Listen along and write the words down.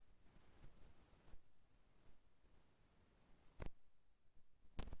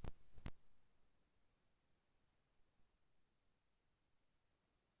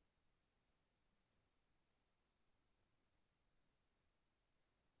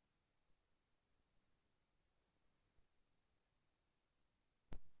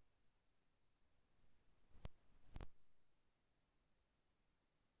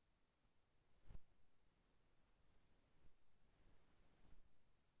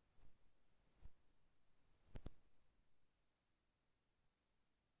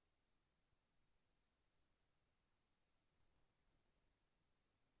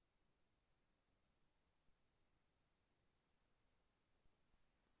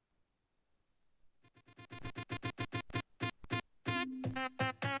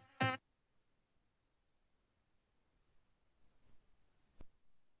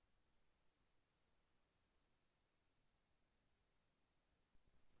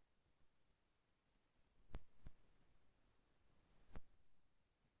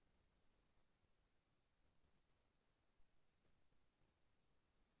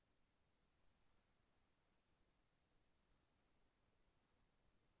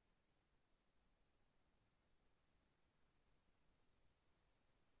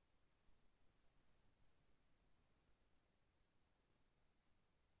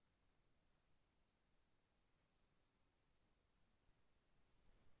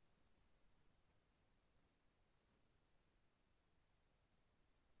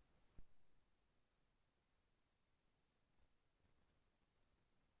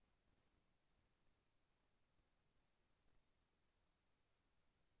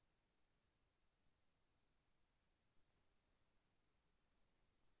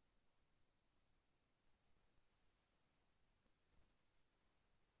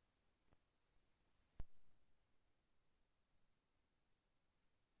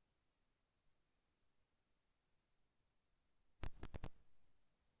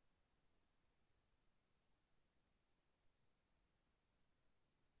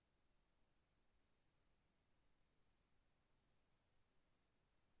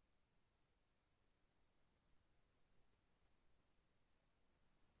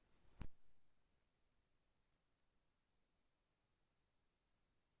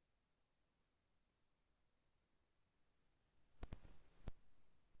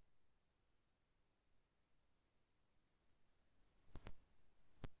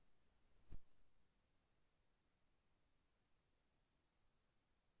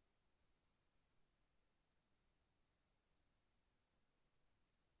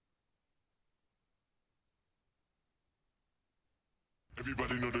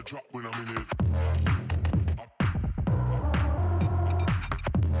Everybody know the drop when I'm in it.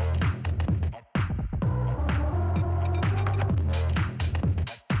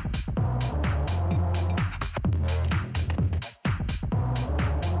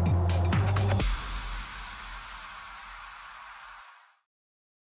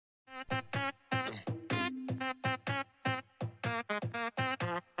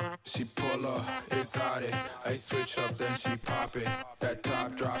 She pull up, exotic. I switch up, then she pop it. That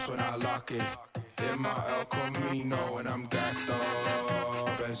top drops when I lock it. In my El Camino, and I'm gassed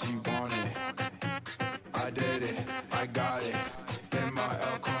up, and she want it. I did it, I got it. In my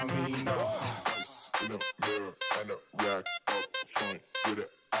El Camino. Ice in the mirror and a rack up front with an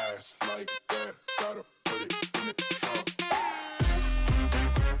ass like that. Gotta put it in the trunk.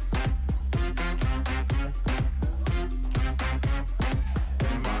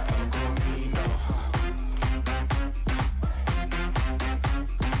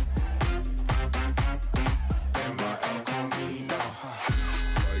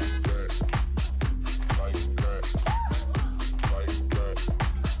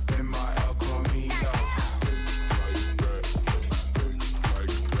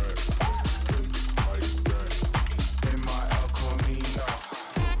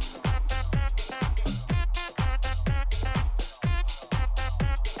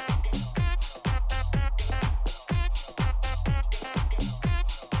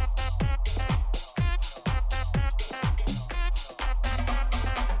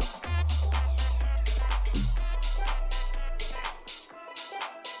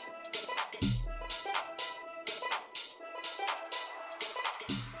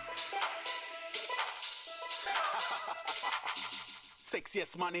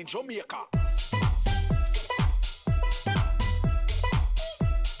 Sexiest man in Jamaica.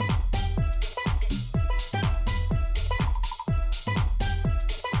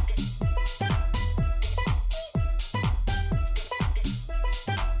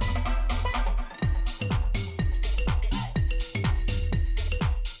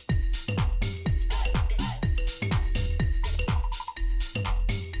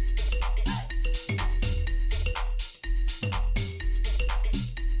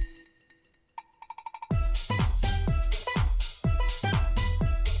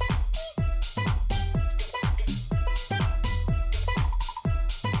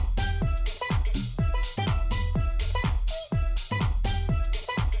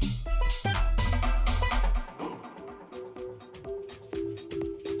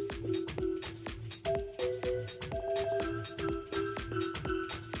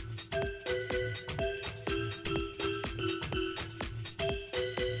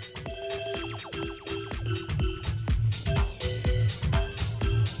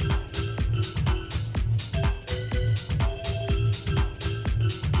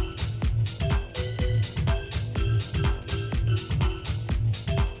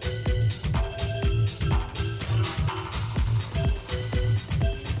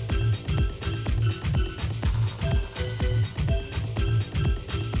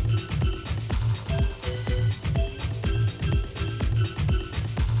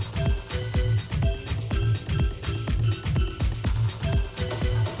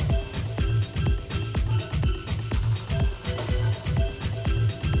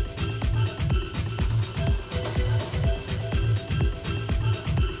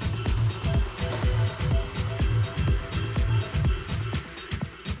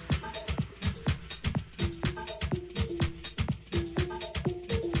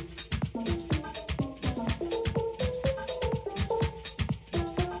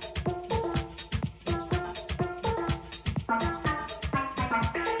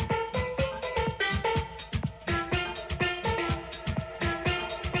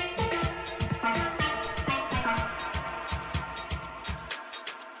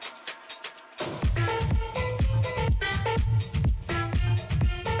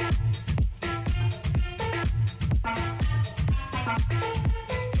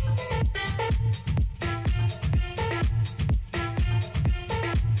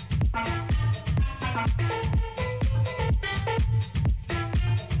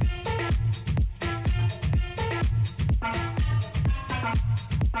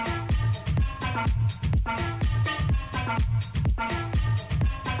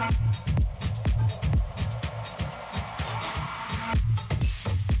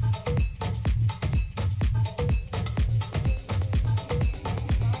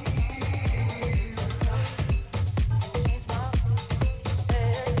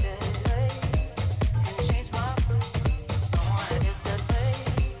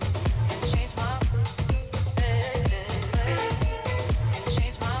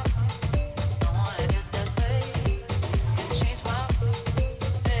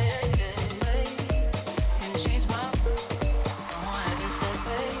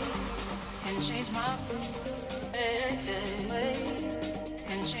 my way,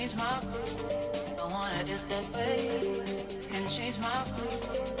 can change my don't want it is that way, can change my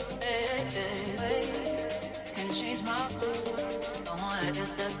way, can change my don't want it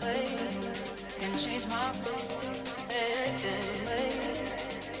is that way, can change my way,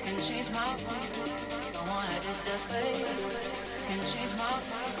 can change my don't want it is that way, can change my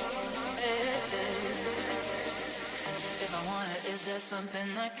if I want it, is there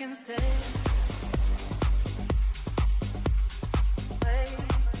something I can say?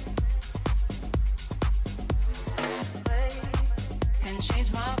 Can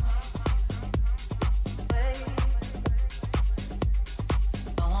change my way.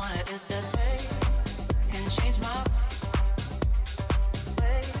 I want it, is there say? Can change my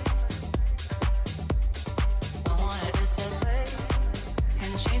way. I want it, is there say?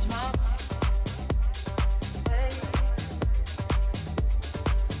 Can change my way.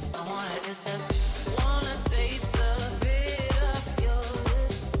 I want it, is there say? Wanna taste the bit of your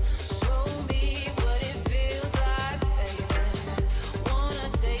lips. Show me what it feels like, baby. Wanna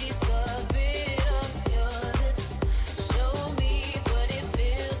taste a bit of your lips. Show me what it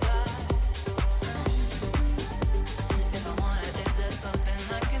feels like. If I want it, is there something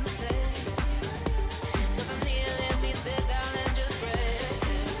I can say? 'Cause I need to let me sit down and just breathe.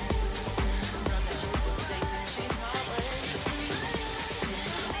 None that you will say can change my way.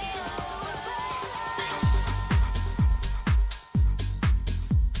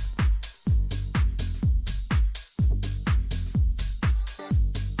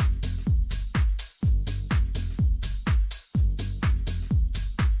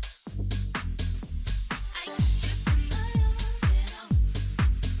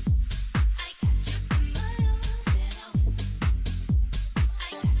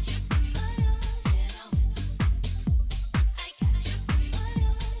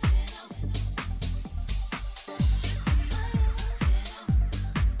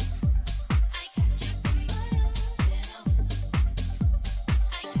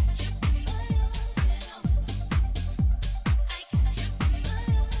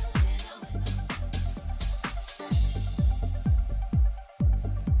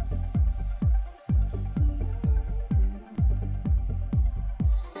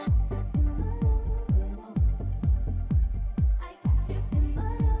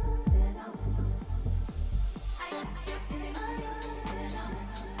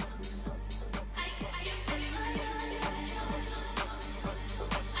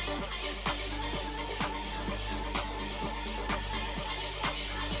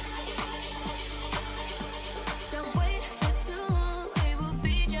 Don't wait for too long, we will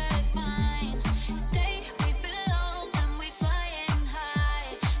be just fine. Stay, we belong, and we flying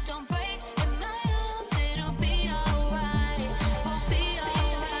high. Don't break in my arms, it'll be alright. We'll be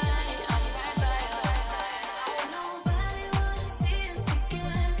alright. I'm right by your side. Nobody wanna see us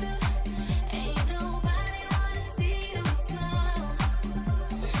together. Ain't nobody wanna see you smile.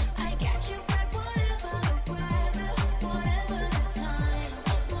 I got you back, whatever the weather, whatever the time,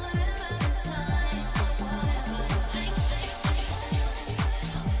 whatever the time, whatever the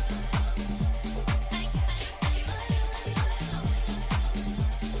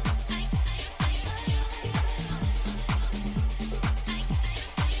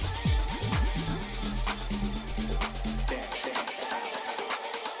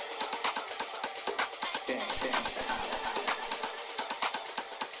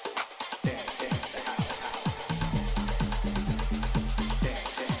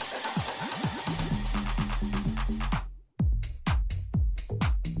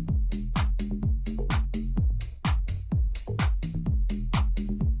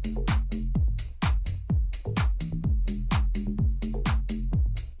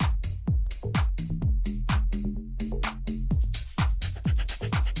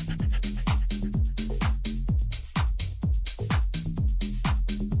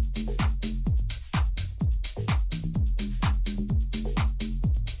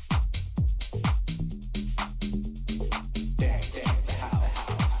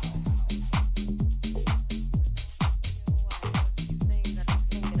things that I'm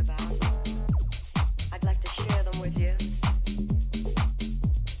thinking about. I'd like to share them with you.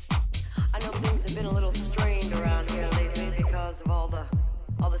 I know things have been a little strained around here lately because of all the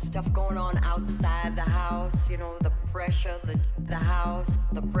stuff going on outside the house. You know, the pressure, the house,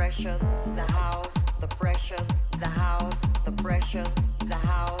 the pressure, the house, the pressure, the house, the pressure, the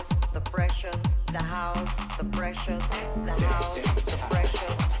house, the pressure, the house, the pressure, the house, the pressure,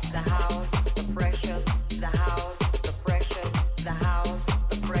 the house, the pressure, the house, the pressure, the house,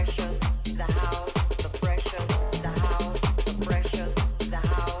 the pressure, the house, the pressure, the house, the pressure, the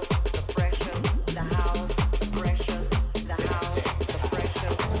house, the pressure, the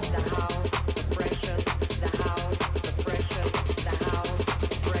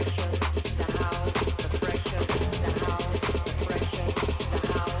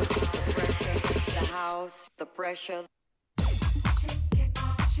house, the pressure.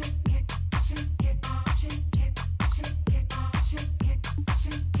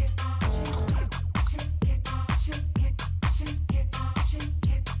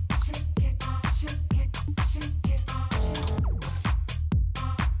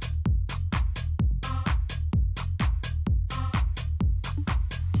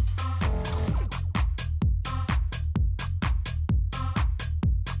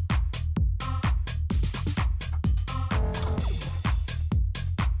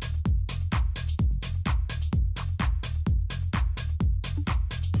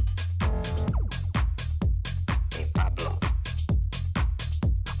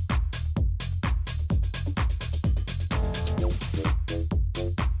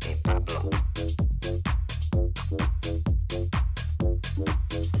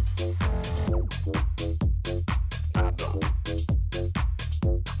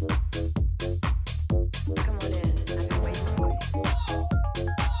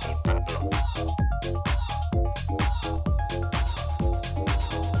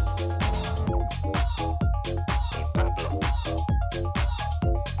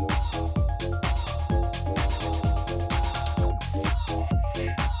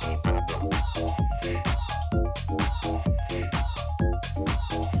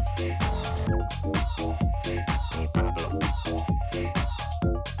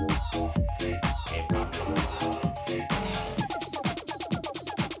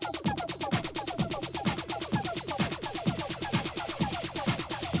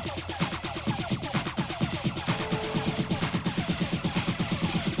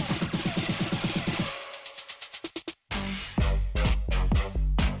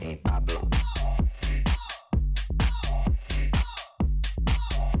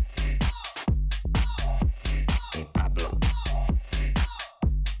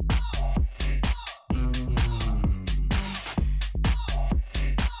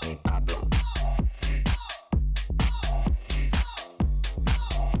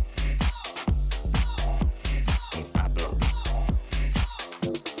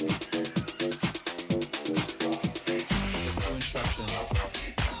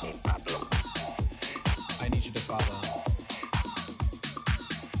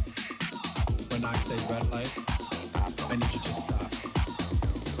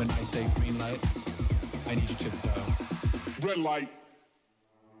 Red light.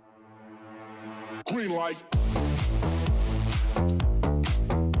 Green light.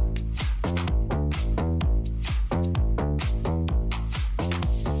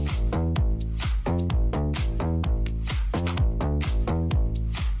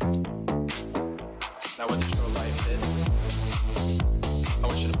 Now when the strobe light hits, I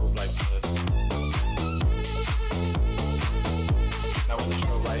want you to move like this. Now when the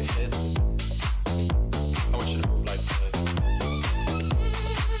strobe light hits, I want you to move like this.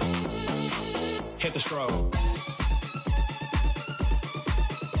 Hit the strobe.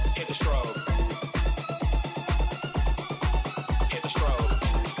 Hit the strobe. Hit the strobe.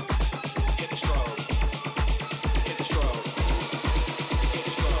 Hit the strobe. Hit the strobe. Hit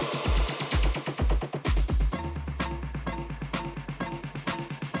the strobe.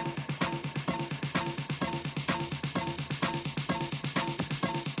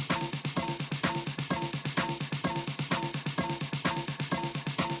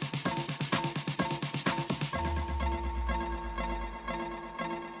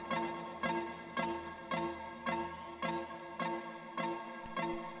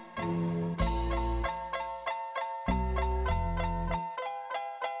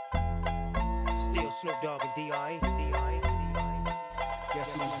 Still Snoop Dogg and D.I.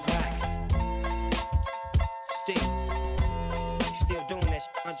 Guess who's back? Still doing that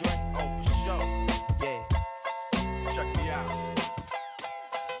shit, Andre? Oh, for sure. Yeah. Check me out.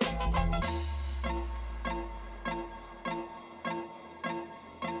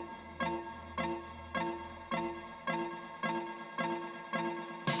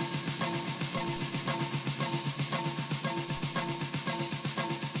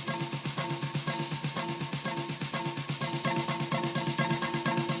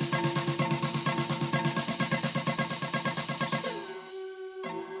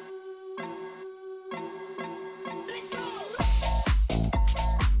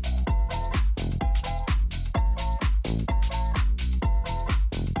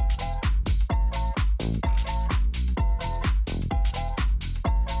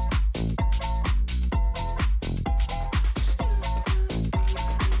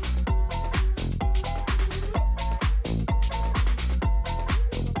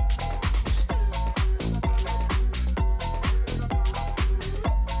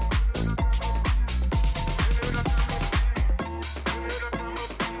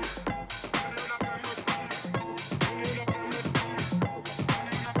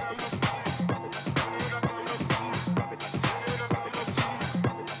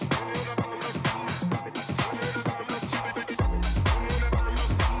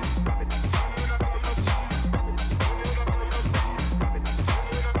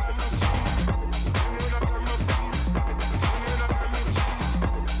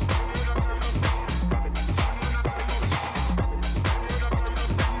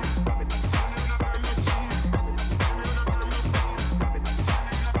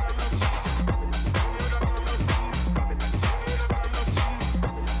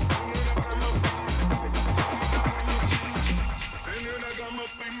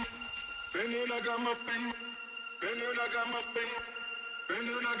 ragamuffin. When you ragamuffin. When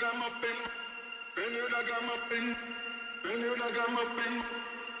you ragamuffin. When you ragamuffin. When you ragamuffin.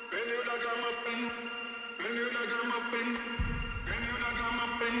 When you ragamuffin. When you ragamuffin. When you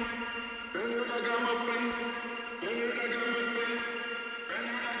ragamuffin. When you ragamuffin. When you ragamuffin. When you ragamuffin. When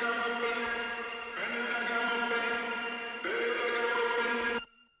you ragamuffin.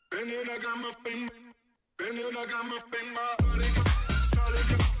 When you ragamuffin. When you ragamuffin.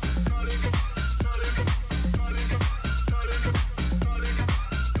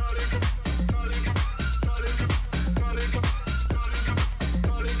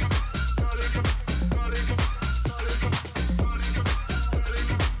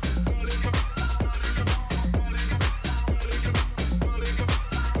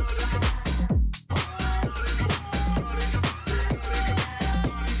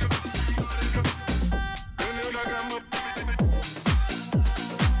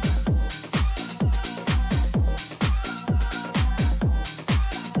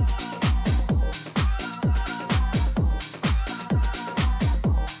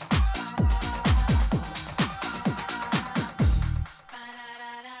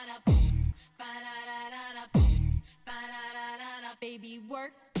 Baby,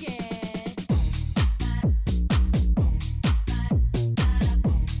 work it. Baby, work it.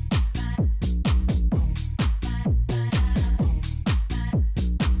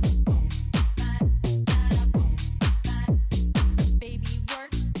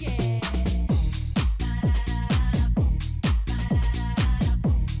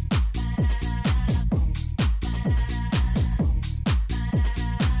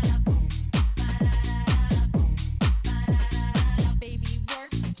 Baby,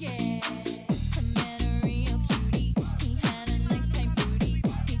 work it. A man a real cutie. He had a nice tight booty.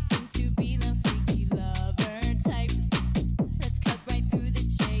 He seemed to be the freaky lover type. Let's cut right through the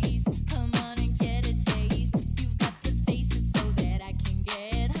chase. Come on and get a taste. You've got to face it so that I can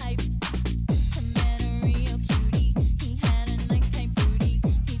get hype. A man a real cutie. He had a nice tight booty.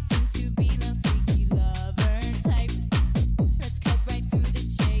 He seemed to be the freaky lover type. Let's cut right through the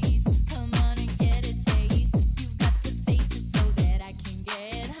chase. Come on and get a taste. You've got to face it so that I can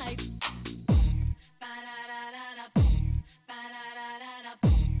get hype. Ba-da-da-da-da, ba-da-da-da-da,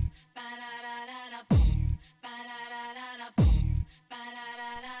 ba-da-da-da-da, ba-da-da-da-da,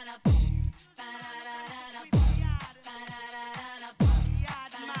 ba-da-da-da-da,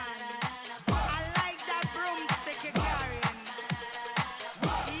 I like that broomstick you're carrying.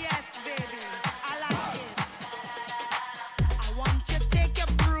 Yes, baby, I like it. I want you to take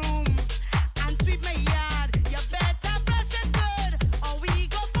your broom and sweep my yard. You better brush it good, or we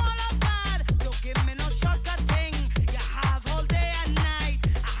go fall apart. Don't give me no shortcut thing. You have all day and night.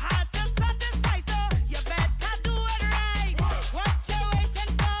 I had to satisfy, so you better do it right. What you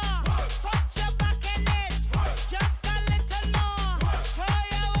waiting for? Put your back in it. Just a little more. Throw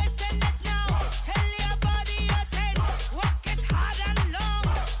your waist in it now. Tell your body you're 10. Work it hard and long.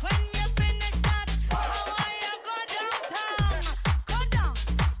 When you finish that, how are you go downtown? Go down,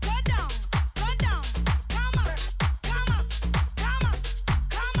 go down, go down. Come up, come up, come up,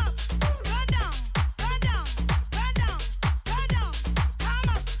 come up. Go down, go down, go down, go down. Come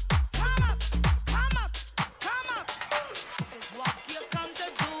up, come up, come up, come up. It's what you come to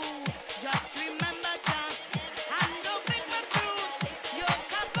do. Just remember that. And don't bring my fruit. You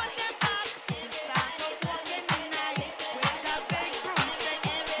can put them back. Start up walking tonight with a big broomstick.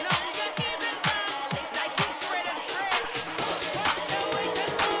 Now you give it back like you pray and pray. What you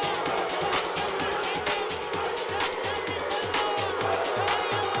waiting for?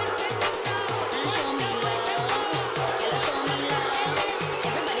 Show me love, girl, show me love.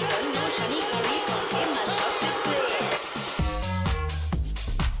 Everybody don't know Shani Curry, come mash up the place.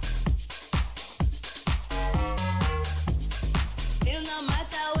 Still no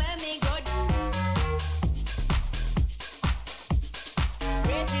matter where me go.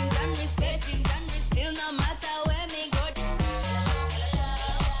 Ratings and respectings and still no matter where me go.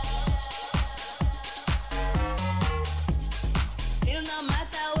 Still no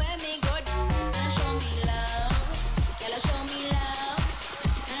matter where me go. And show me love, girl, show me love,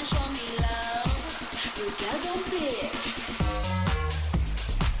 and show me love. You girl don't play.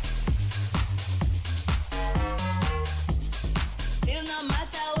 Still no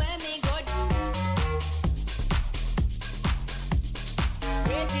matter where me go.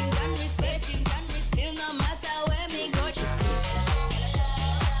 Ratings and respectings and still no matter where me go.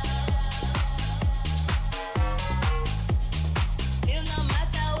 Still no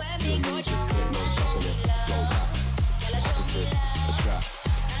matter where me go. And show me love, girl, show me love,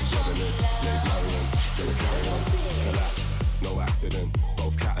 and show me love. No accident,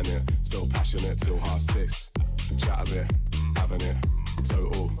 both catting it. So passionate till 6:30. Chat a bit, having it.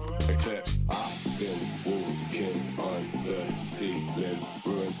 Total eclipse. I've been walking on the ceiling,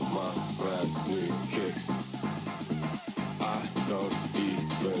 ruined my brand new kicks. I don't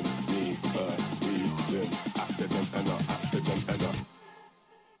even need a reason. Accident and not accident and not.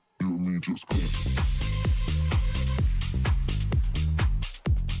 You and me just click.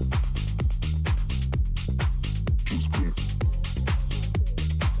 Just click.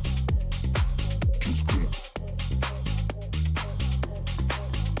 Just click.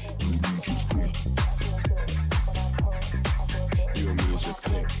 You and me just click. You and me just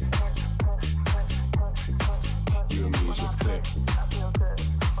click. You and me just click.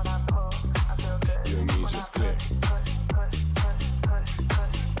 You and me just click.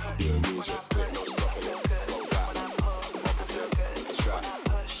 You and me just click. No stopping it. Roll back. Opposites. Attract.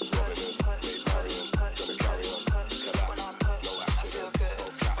 Robin Hood. Late Marion. Gonna carry on. Collapse. No accident.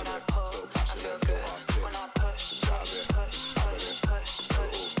 Both catting it. So passionate till 6:30. Chat a bit. Having it.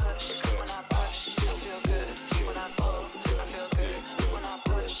 Total eclipse. I feel good when I pull. I feel good when I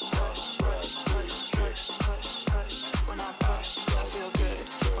push. Brand new kicks.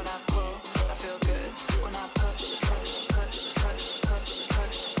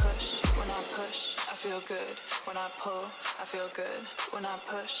 When I push, I feel good. When I pull, I feel good. When I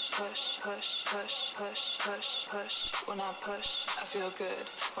push, when I push, I feel good.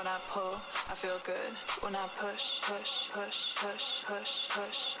 When I pull, I feel good. When I push.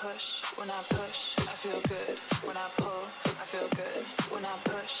 When I push, I feel good. When I pull, I feel good. When I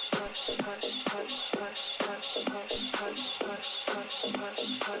push.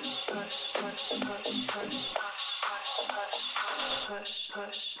 When I push, I feel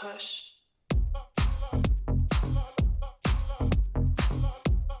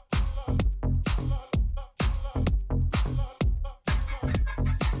good. When I pull, I feel good. When I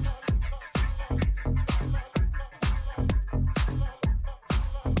push.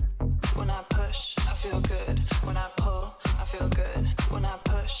 When I push, I feel good. When I pull, I feel good. When I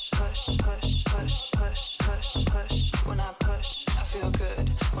push. When I push, I feel good.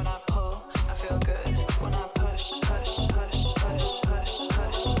 When I pull, I feel good. When I push.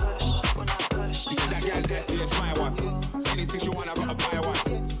 When I push. You see that girl there? Yeah, it's my one. Anything she want, I gotta buy one.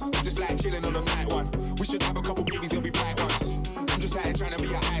 Just like chilling on the night one. We should have a couple babies, they'll be bright ones. I'm just like trying to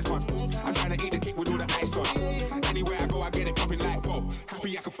be an icon. I'm trying to eat the cake with all the ice on. Anywhere I go, I get it popping like whoa.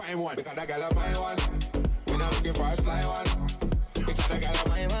 Happy I can find one. Because that girl on my one. When I'm looking for a sly one. Because that girl on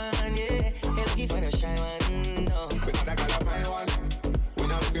my one, yeah. Ain't looking for the shy one, no. Because that girl on my one.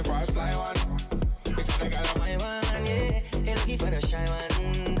 When I'm looking for a sly one. Because that girl on my one, yeah. Ain't looking for the shy one,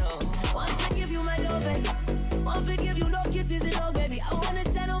 no. Once I give you my love, baby. Once I give you no kisses and all, baby. I wanna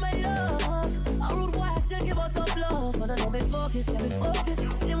channel my love. A rude boy, I still give out tough love. But I know me focus, let me focus.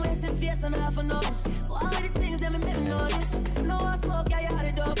 Slim waist and face and half a nose. All the things that me make me notice. No I smoke, yeah, you are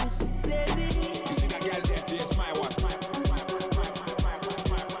the dopest, baby. You see that girl there? Yeah, it's my one.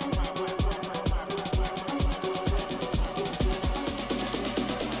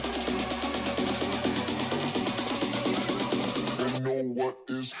 They know what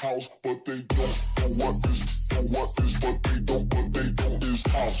is house, but they don't know what is, but they don't is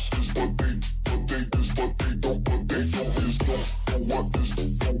house. Is what they don't, but they don't is don't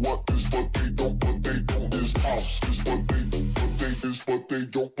know what is, but they don't is house. Is what they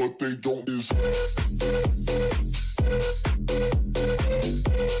don't, but they don't is.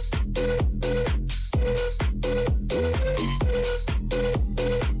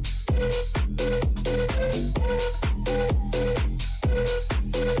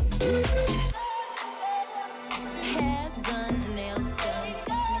 Hair done, nails done.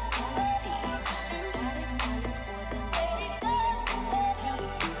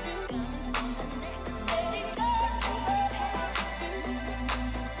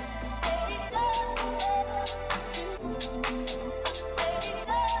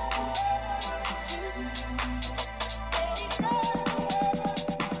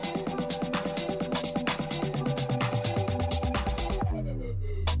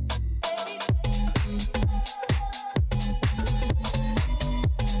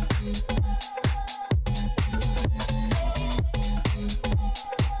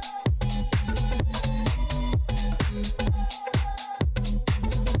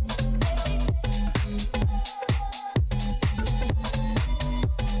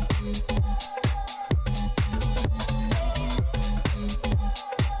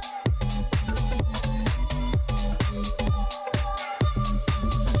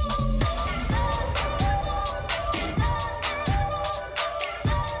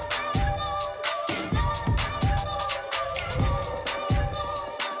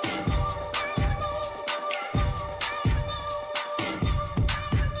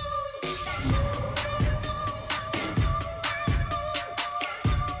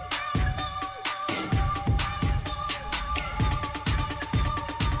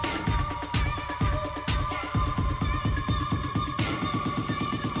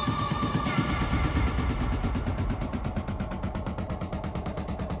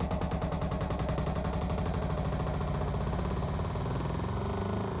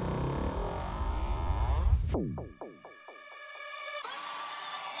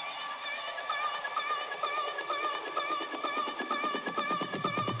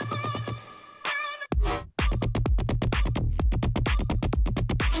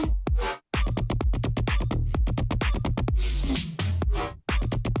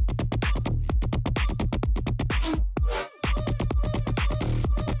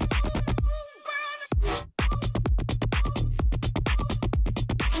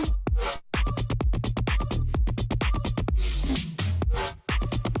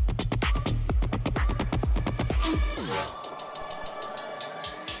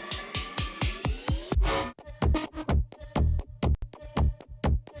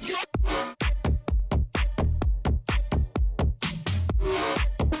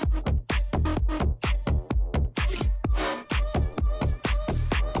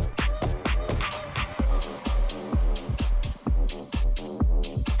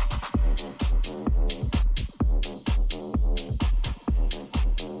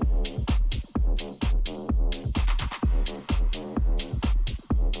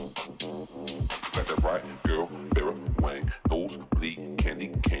 Got that right girl, Vera Wang, nose bleed,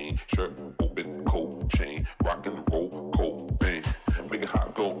 candy cane, shirt open, cold chain, rock and roll, cold bang, make it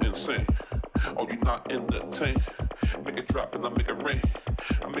hot, go insane. Oh, you not in the tank? Make it drop and I make it rain.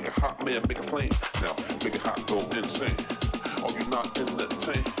 I make it hot, man, make it flame. Now make it hot, go insane. Oh, you not in the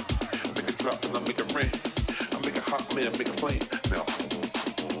tank? Make it drop and I make it rain. I make it hot, man, make it flame. Now.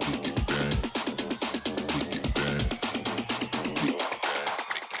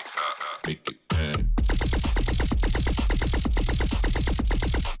 Make it bang.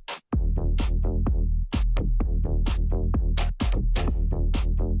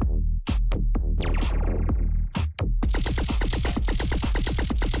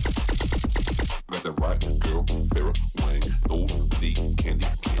 Got the right girl, Vera Wang, nose bleed, candy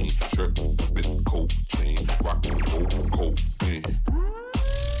cane, shirt open, cold chain, rock and roll, cold bang.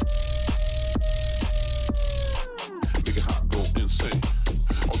 Make it hot, go insane.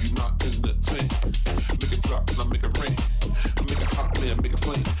 Oh, you not in the tank? Make it drop and I make it rain. I make it hot, man, make it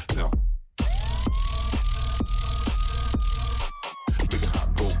flame. Now. Make it hot,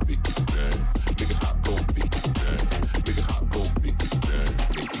 go, make it bang. Make it hot, go, make it bang. Make it hot, go, make it bang.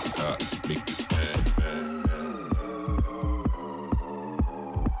 Make it hot, make it bang, bang, bang.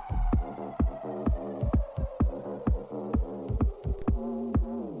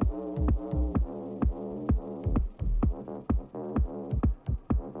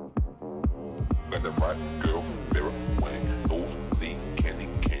 Got the right girl, Vera Wang, nose bleed, candy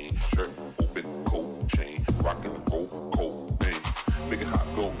cane, shirt open, cold chain, rock and roll, cold bang. Make it hot,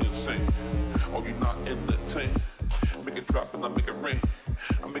 go insane. Oh, you not in the tank? Make it drop and I make it rain.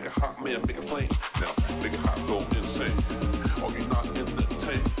 I make it hot, man, make it flame. Now make it hot, go insane. Oh, you not in the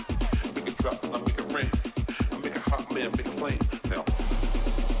tank? Make it drop and I make it rain. I make it hot, man, make it flame. Now.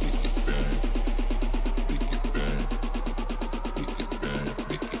 Make it bang, make it bang, make it bang,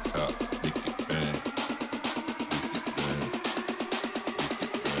 make it hot, make it bang.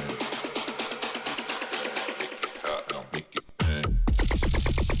 Make it bang.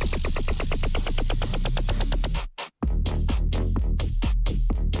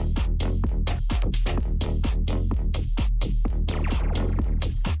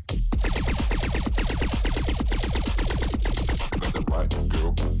 Got the right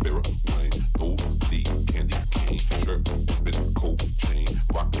girl, Vera Wang, nose bleed, candy cane, shirt open, cold chain,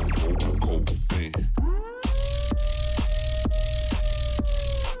 rock and roll, cold bang.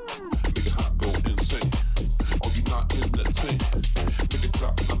 Make it hot, go insane. Oh, you not in the tank? Make it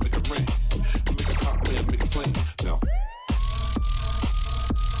drop and I make it rain. Make it hot, man, make it flame. Now.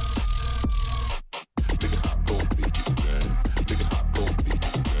 Make it hot, go, make it bang. Make it hot, go, make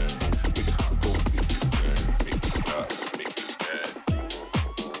it bang. Make it hot, go, make it bang. Make it hot, make it bang.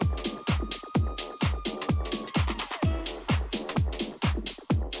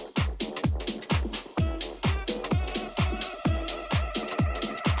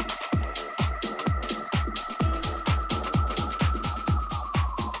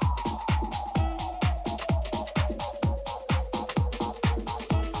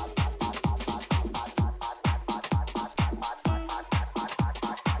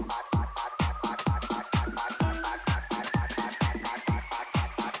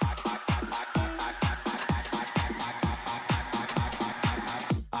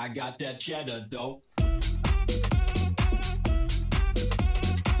 I got that cheddar dope.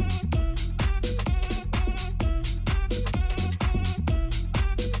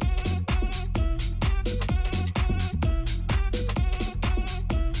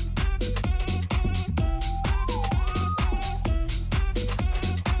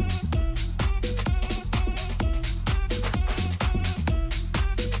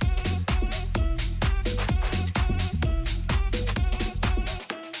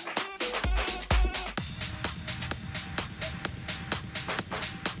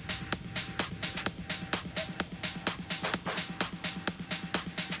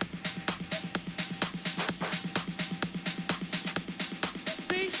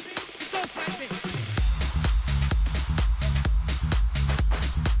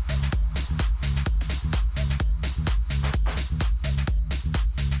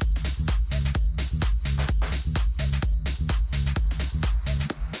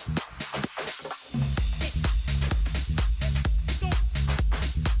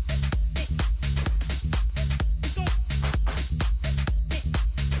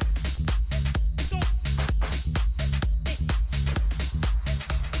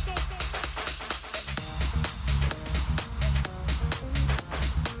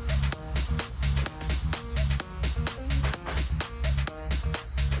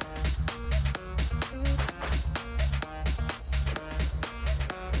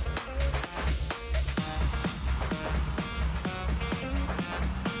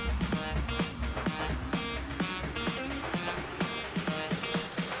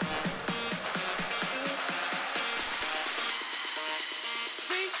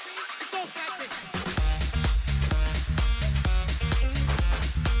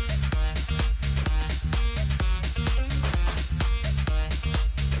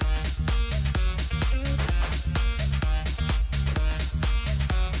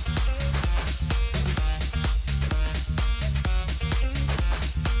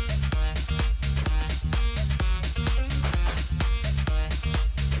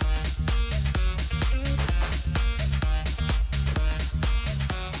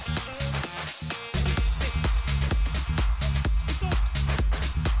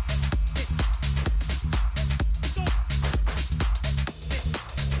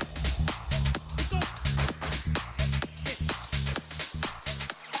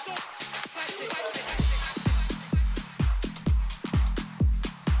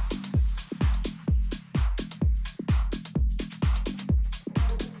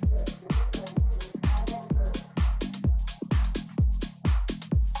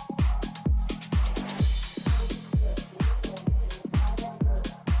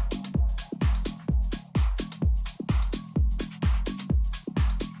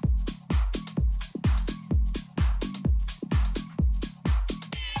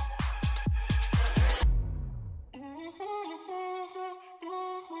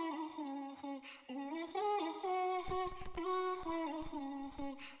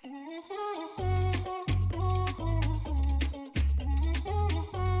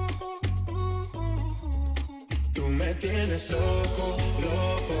 me tienes loco,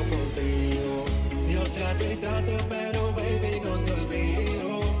 loco contigo. Yo trato y trato, pero baby no te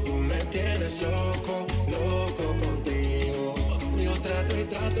olvido. Tú me tienes loco, loco contigo. Yo trato y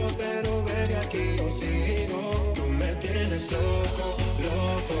trato, pero baby aquí yo sigo. Tú me tienes loco,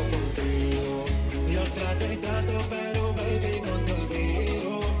 loco contigo. Yo trato y trato, pero baby no te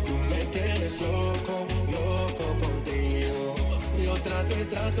olvido. Tú me tienes loco, loco contigo. Yo trato y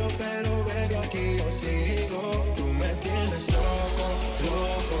trato, pero baby aquí yo sigo. Tú me tienes loco,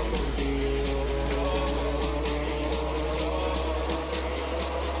 loco contigo.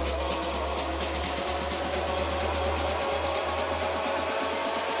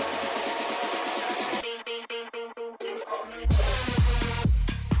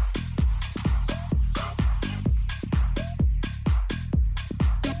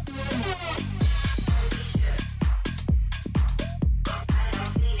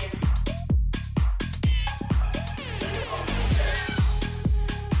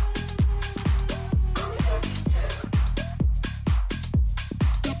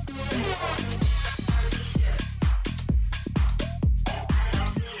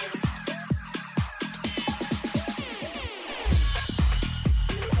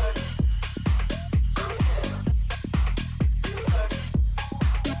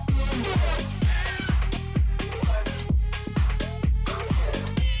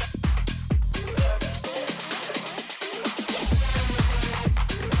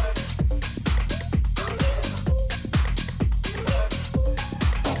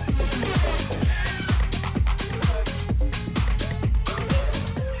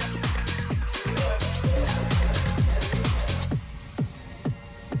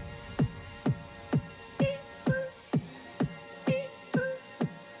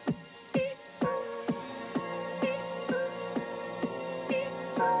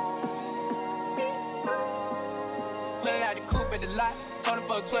 Pulling out the coupe at the lot. Told him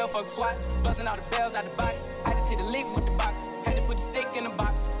fuck 12, fuck SWAT. Busting all the bells out the box. I just hit a lick with the box. Had to put the stick in the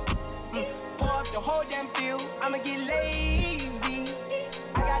box. Pour up the whole damn field. I'ma get lazy.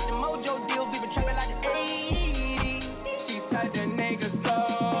 I got the mojo deals. We been trapping like the 80s. She said the nigga so.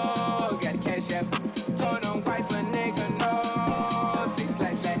 Got the cash app. Told him wipe a nigga no. 6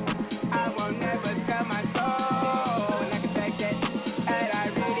 slash slash. I won't never sell my soul. And I can back that. And I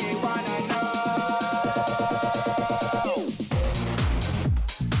really wanna know.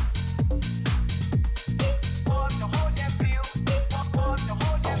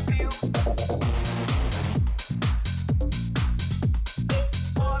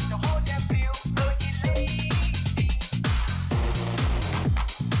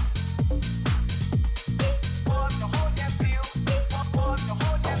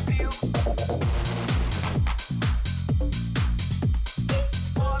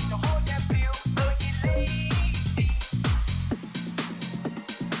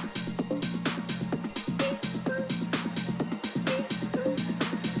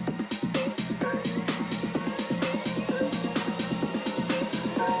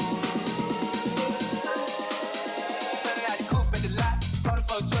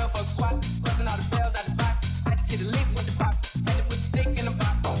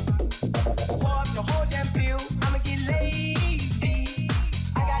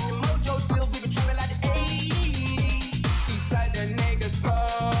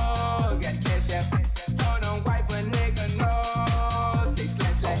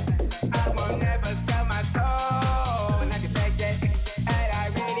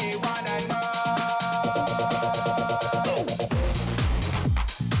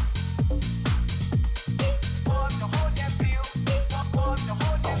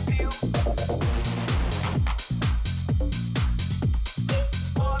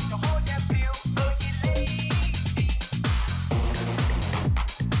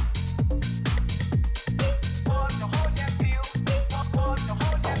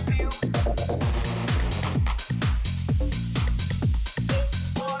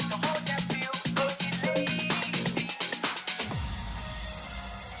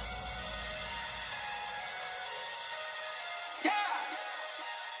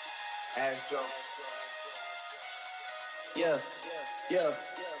 Astro. Yeah, yeah.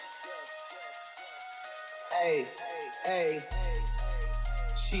 Hey, hey.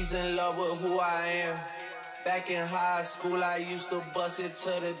 She's in love with who I am. Back in high school, I used to bust it to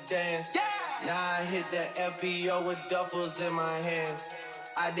the dance. Now I hit the FBO with duffels in my hands.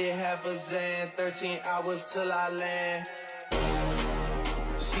 I did half a Zan, 13 hours till I land.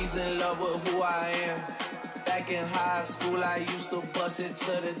 She's in love with who I am. Back in high school, I used to bust it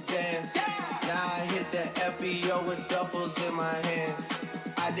to the dance. Now I hit the FBO with duffels in my hands.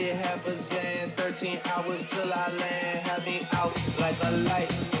 I did half a Zan, 13 hours till I land. Have me out like a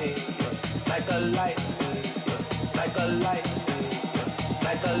light, hey, like a light, hey, like a light, hey,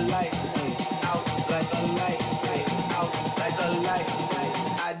 like a light, hey, out like a light, hey, out like a light, hey.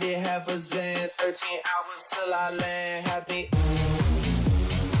 I did half a zen, 13 hours till I land. Have me.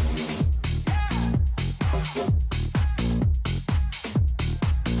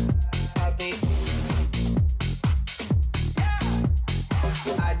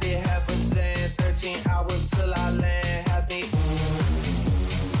 I did half a zen, 13 hours till I land. Happy.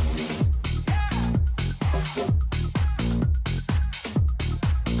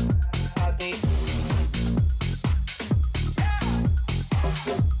 Happy.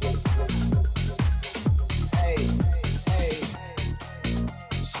 Hey, hey.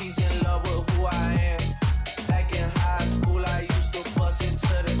 She's in love with who I am. Back in high school, I used to bust it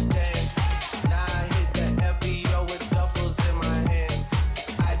to the dance. Now I hit the FBO with duffels in my hands.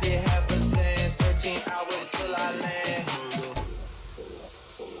 I did half a zen, 13 hours till I land.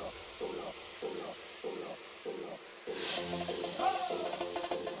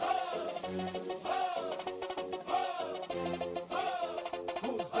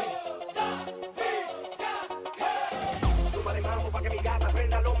 Súmale mambo pa' que mi gata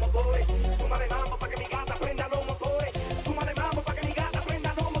prenda los motores. Súmale mambo pa' que mi gata prenda los motores. Súmale mambo pa' que mi gata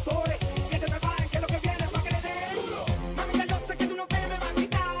prenda los motores. Que se preparen que lo que viene es pa' que le den. Mami, ya yo sé que tú no te me vas a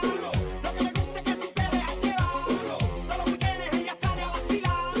quitar. Lo que me gusta es que tú te dejas llevar. Todos los weekendes ella sale a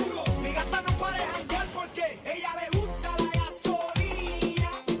vacilar. Mi gata no puede janguear porque ella le gusta la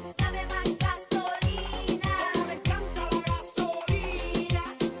gasolina. Dame más gasolina. Como le encanta la gasolina.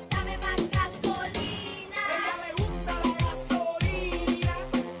 Dame más gasolina. Ella le gusta la gasolina.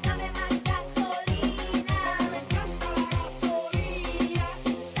 Dame más gasolina.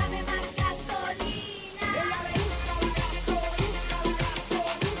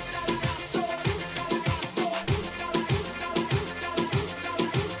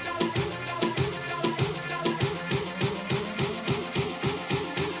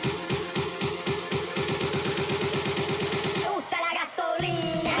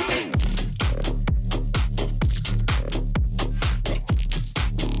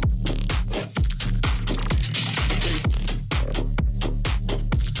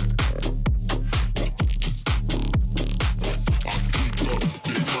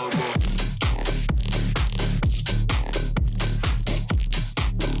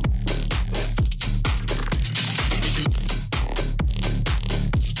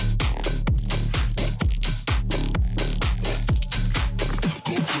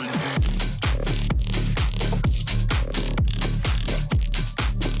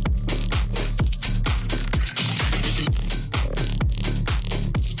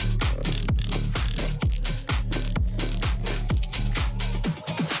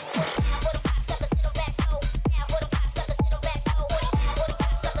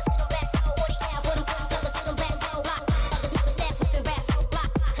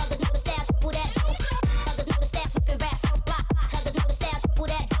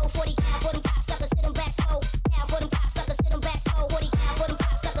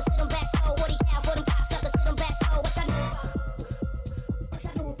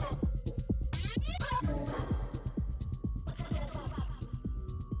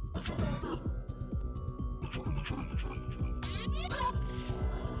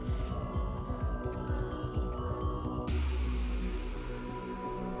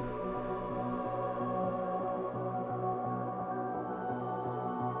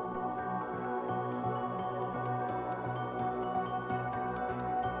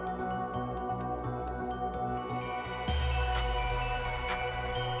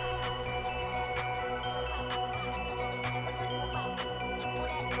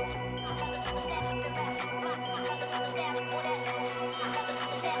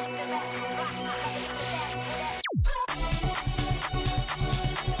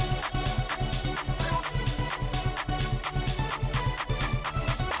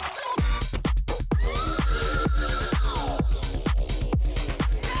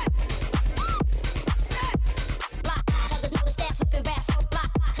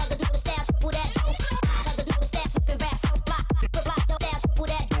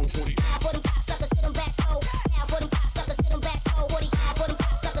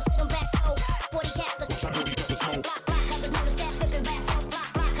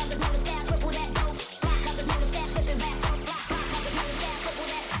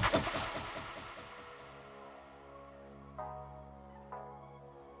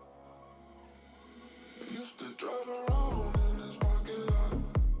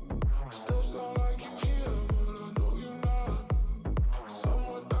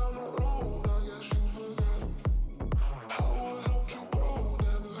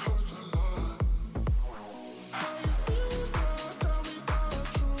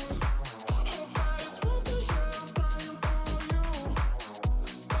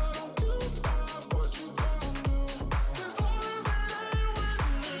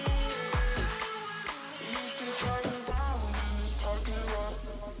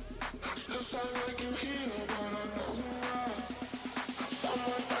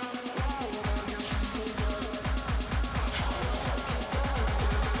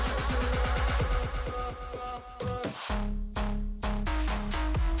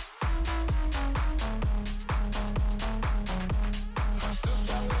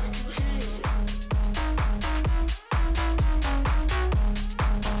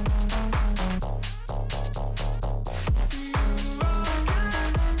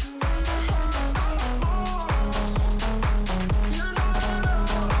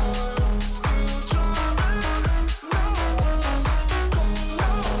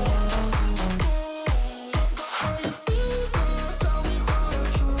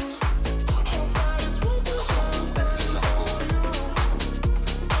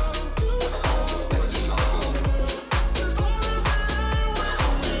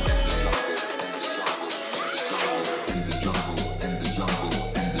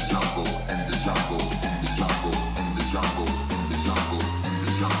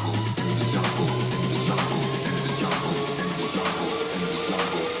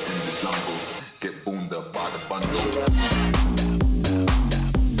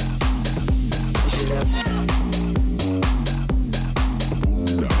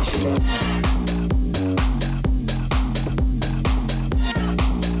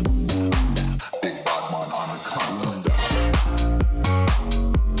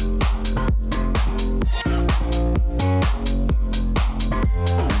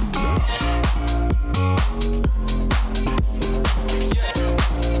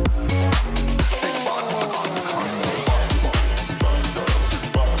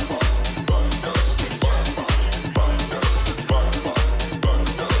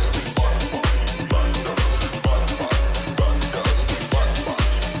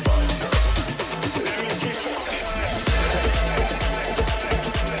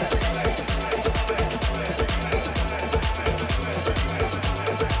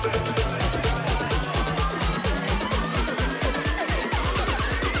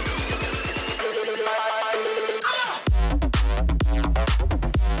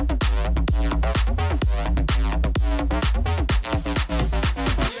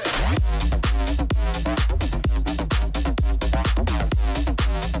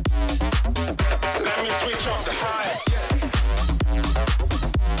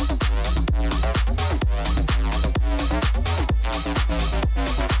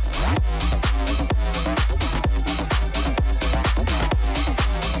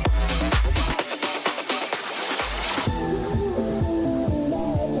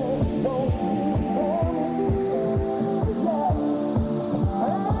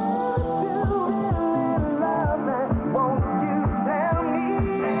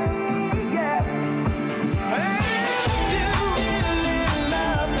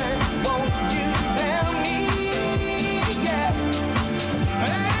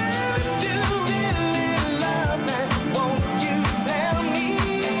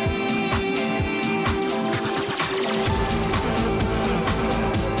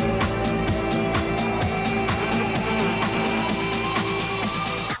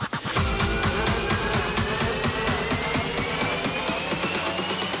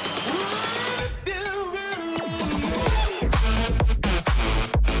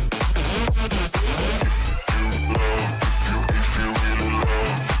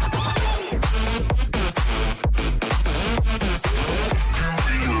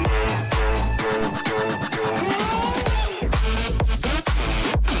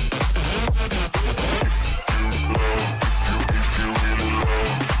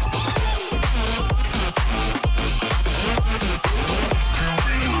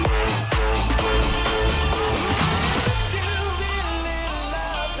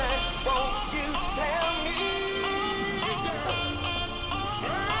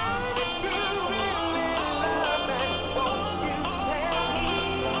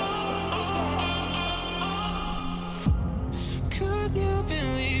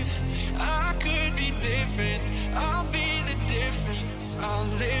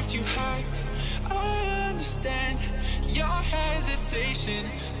 you high. I understand your hesitation,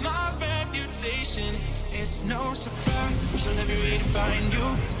 my reputation. It's no surprise she'll never really find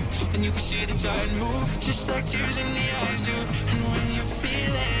you, and you can see the tide move, just like tears in the eyes do. And when you're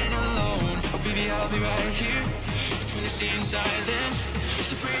feeling alone, oh baby, I'll be right here, between the sea and silence.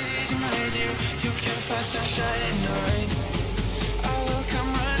 So breathe easy, my dear. You can't find sunshine at night. I will come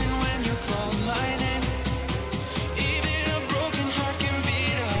running when you call my name. Even a broken heart can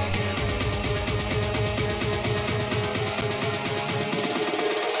beat again.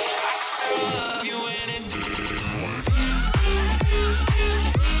 I swear I love you when it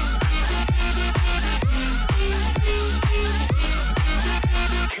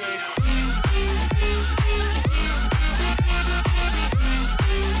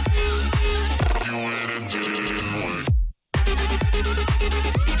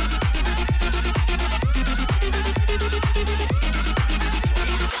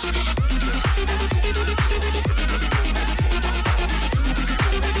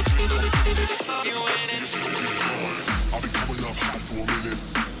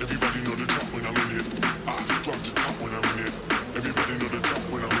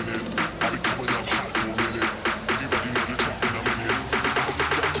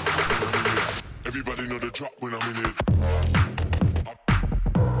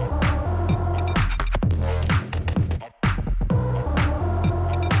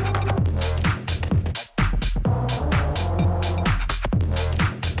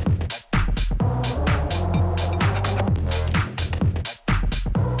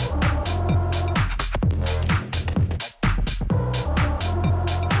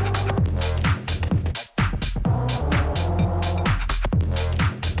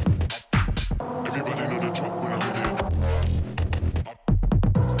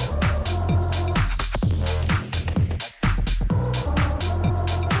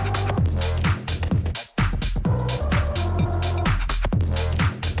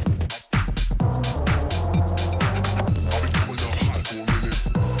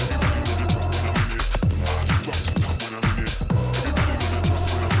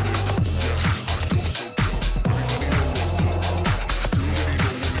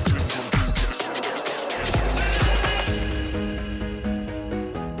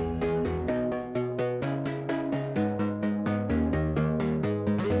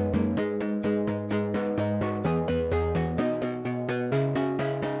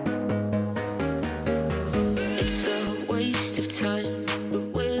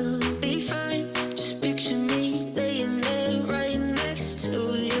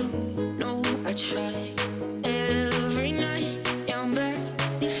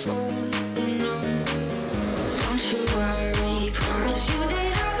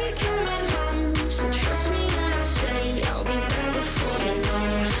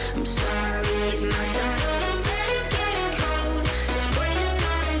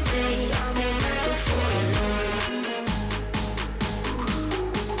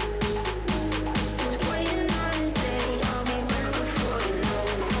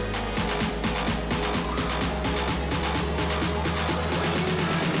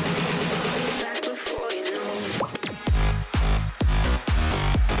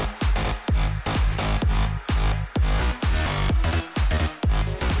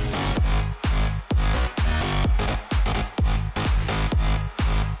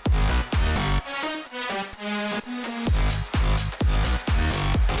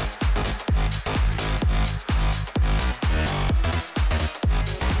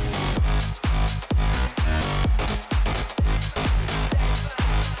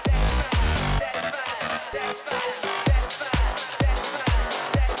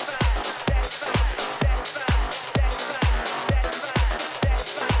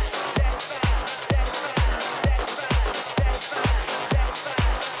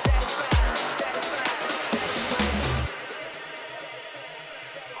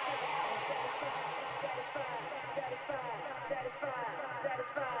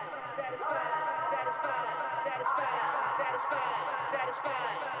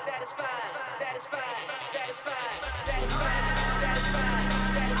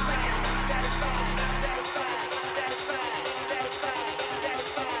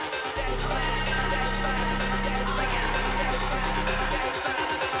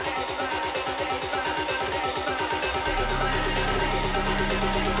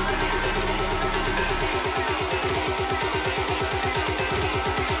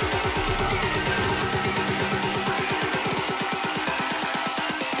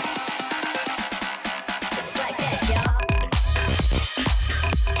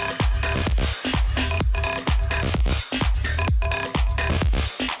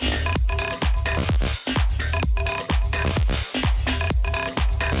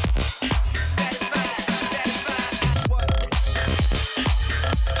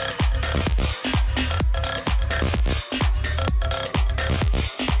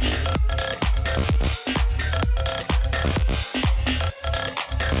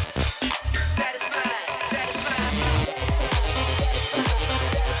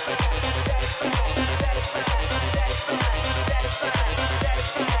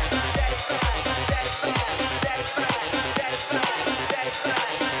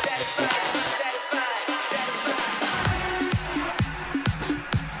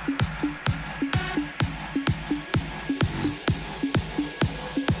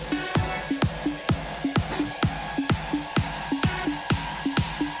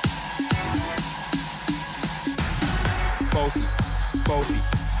Bossy, bossy,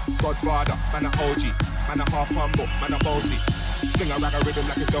 Godfather, man a OG, man a half humble, man a bossy. Fling a rag a rhythm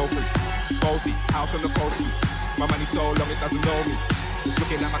like it's all free. Bossy, house on the coast. My money so long it doesn't know me. Just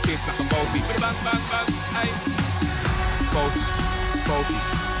looking at my kids like I'm bossy. Bang, bang, bang, hey. Bossy, bossy,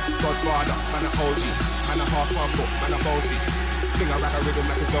 Godfather, man a OG, man a half humble, man a bossy. Fling a rag a rhythm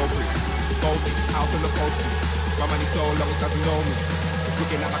like it's all free. Bossy, house on the coast. My money so long it doesn't know me. Just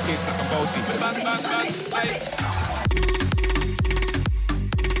looking at my kids like I'm bossy. Bang, bang, bang, hey.